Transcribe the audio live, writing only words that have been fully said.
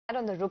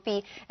On the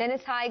rupee.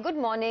 Dennis, hi, good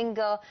morning.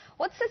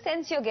 What's the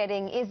sense you're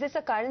getting? Is this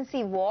a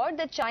currency war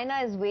that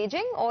China is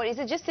waging, or is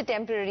it just a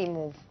temporary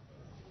move?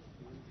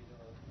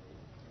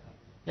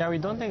 Yeah, we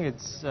don't think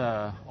it's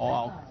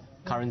all-out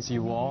currency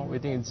war. We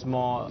think it's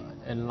more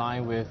in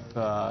line with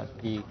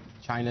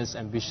China's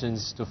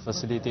ambitions to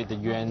facilitate the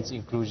Yuan's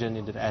inclusion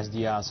into the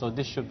SDR. So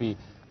this should be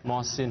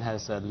more seen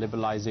as a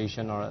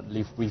liberalization or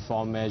a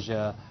reform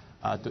measure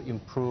to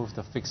improve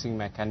the fixing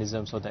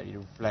mechanism so that it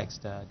reflects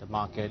the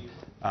market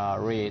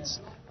rates.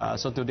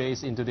 So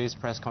in today's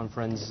press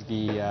conference,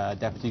 the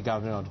Deputy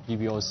Governor of the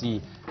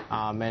PBOC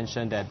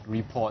mentioned that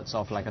reports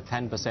of like a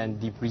 10%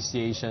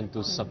 depreciation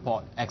to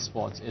support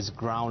exports is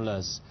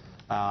groundless.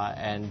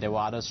 And there were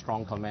other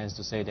strong comments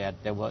to say that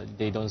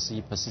they don't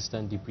see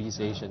persistent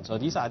depreciation. So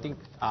these, I think,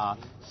 are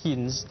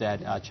hints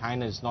that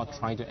China is not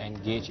trying to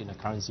engage in a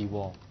currency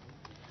war.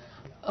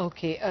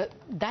 Okay.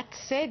 That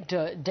said,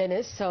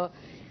 Dennis,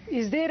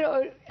 is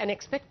there an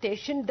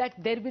expectation that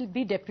there will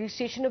be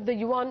depreciation of the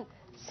yuan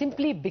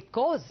simply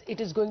because it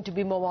is going to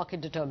be more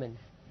market determined?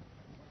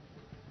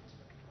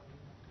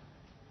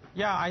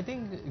 Yeah, I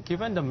think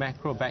given the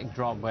macro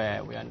backdrop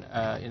where we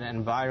are in an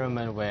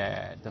environment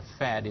where the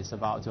Fed is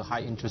about to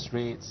hike interest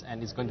rates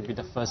and it's going to be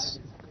the first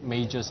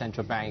major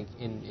central bank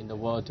in the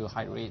world to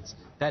hike rates,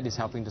 that is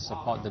helping to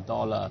support the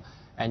dollar.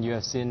 And you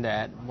have seen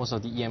that most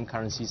of the EM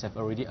currencies have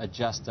already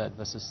adjusted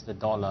versus the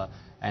dollar,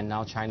 and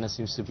now China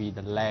seems to be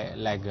the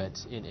laggard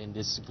in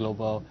this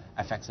global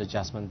FX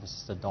adjustment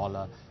versus the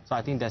dollar. So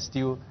I think there's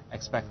still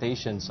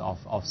expectations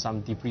of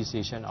some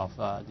depreciation of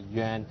the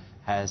yuan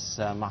as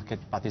market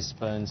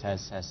participants,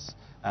 as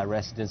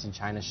residents in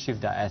China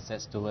shift their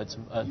assets towards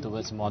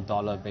more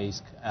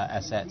dollar-based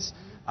assets.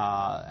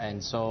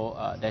 And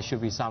so there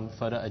should be some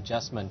further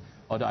adjustment.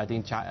 Although I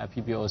think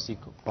PBOC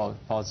could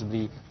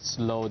possibly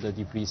slow the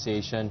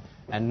depreciation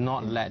and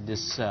not let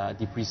this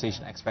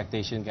depreciation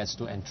expectation gets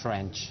too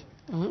entrenched.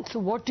 So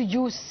what do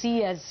you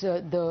see as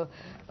the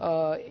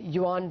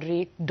yuan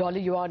rate, dollar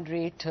yuan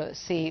rate,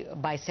 say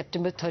by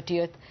September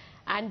 30th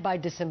and by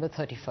December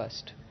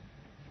 31st?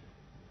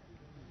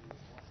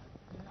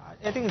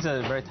 I think it's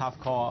a very tough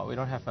call. We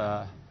don't have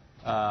a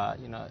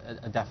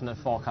definite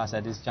forecast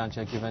at this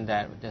juncture, given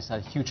that there's a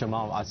huge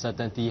amount of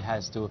uncertainty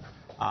as to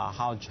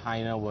how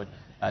China would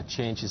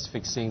change its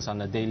fixings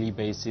on a daily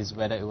basis,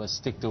 whether it will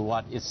stick to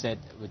what it said,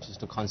 which is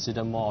to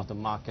consider more of the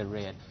market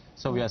rate.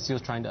 So we are still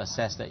trying to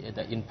assess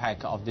the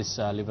impact of this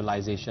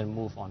liberalization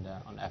move on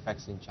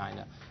FX in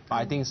China. But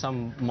I think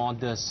some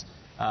modest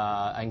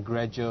and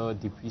gradual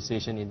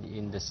depreciation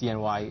in the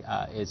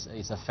CNY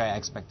is a fair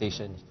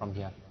expectation from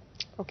here.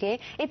 Okay,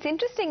 it's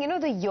interesting,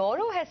 the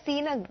euro has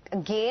seen a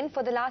gain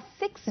for the last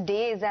 6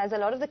 days as a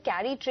lot of the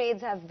carry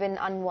trades have been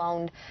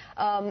unwound.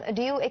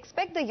 Do you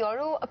expect the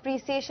euro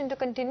appreciation to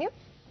continue?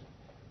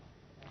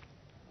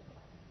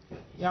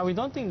 Yeah, we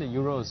don't think the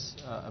euro's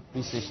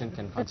appreciation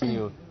can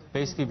continue,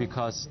 basically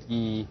because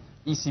the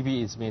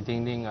ECB is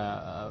maintaining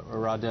a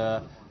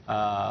rather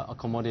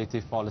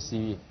accommodative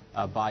policy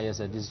bias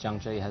at this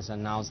juncture. It has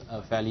announced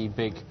a fairly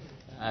big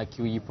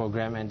QE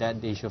program, and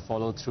that they should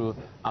follow through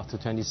up to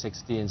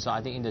 2016. So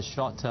I think in the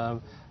short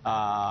term,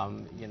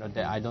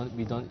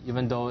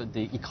 even though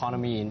the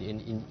economy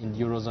in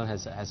Eurozone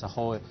as a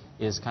whole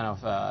is kind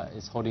of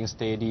is holding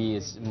steady,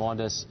 is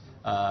modest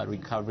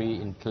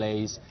recovery in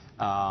place,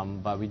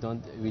 but we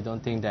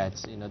don't think that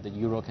the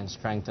euro can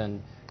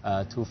strengthen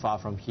too far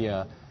from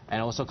here.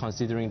 And also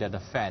considering that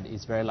the Fed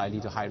is very likely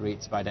to hike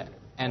rates by the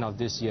end of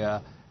this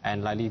year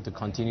and likely to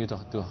continue to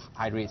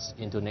hike rates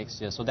into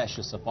next year, so that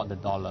should support the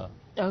dollar.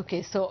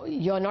 Okay, so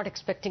you're not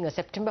expecting a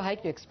September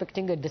hike, you're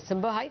expecting a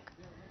December hike?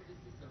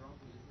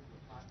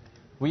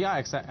 We are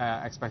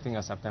expecting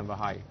a September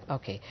hike.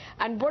 Okay,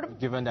 and what?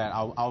 Given that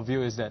our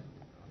view is that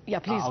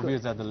our view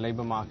is that the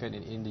labor market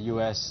in the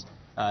US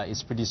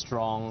is pretty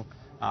strong.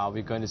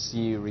 We're going to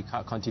see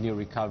continued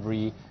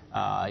recovery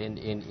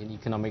in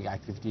economic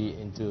activity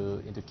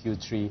into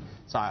Q3.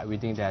 So we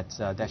think that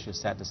that should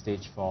set the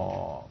stage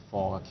for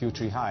a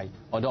Q3 high.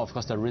 Although, of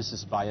course, the risk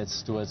is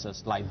biased towards a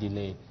slight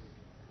delay.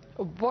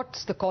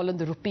 What's the call on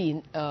the rupee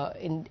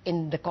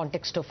in the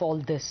context of all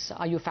this?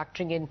 Are you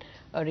factoring in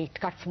a rate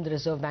cut from the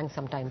Reserve Bank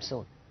sometime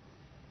soon?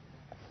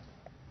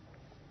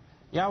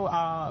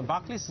 Yeah,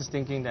 Barclays is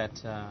thinking that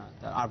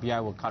the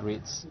RBI will cut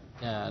rates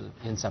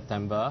in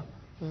September,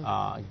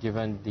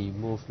 given the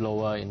move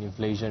lower in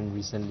inflation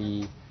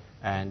recently,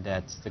 and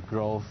that the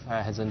growth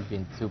hasn't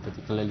been too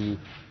particularly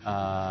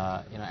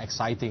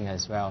exciting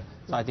as well.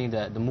 So I think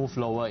that the move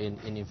lower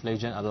in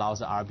inflation allows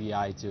the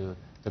RBI to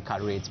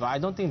cut rates. But I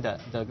don't think that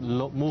the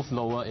move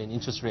lower in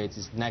interest rates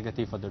is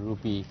negative for the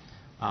rupee.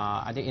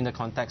 I think in the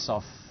context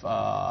of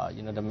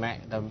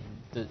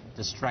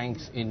the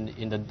strength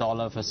in the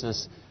dollar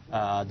versus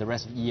the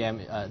rest of EM,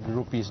 the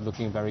rupee is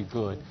looking very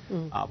good.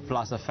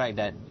 Plus the fact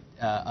that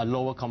a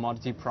lower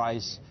commodity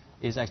price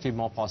is actually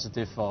more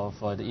positive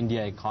for the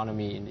India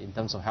economy in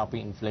terms of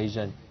helping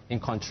inflation, in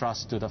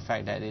contrast to the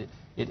fact that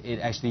it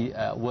actually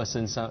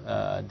worsens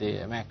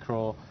the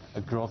macro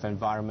growth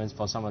environments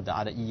for some of the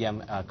other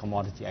EM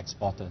commodity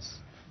exporters.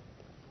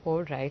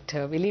 All right,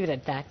 we'll leave it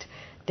at that.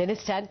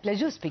 Dennis Tan,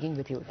 pleasure speaking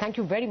with you. Thank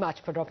you very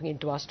much for dropping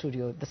into our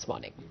studio this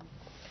morning.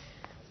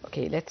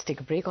 Okay, let's take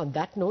a break. On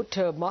that note,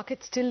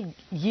 market still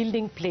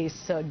yielding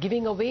place,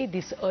 giving away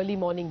these early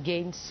morning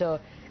gains,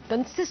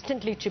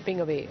 consistently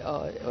chipping away,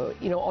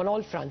 on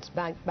all fronts.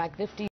 Bank Nifty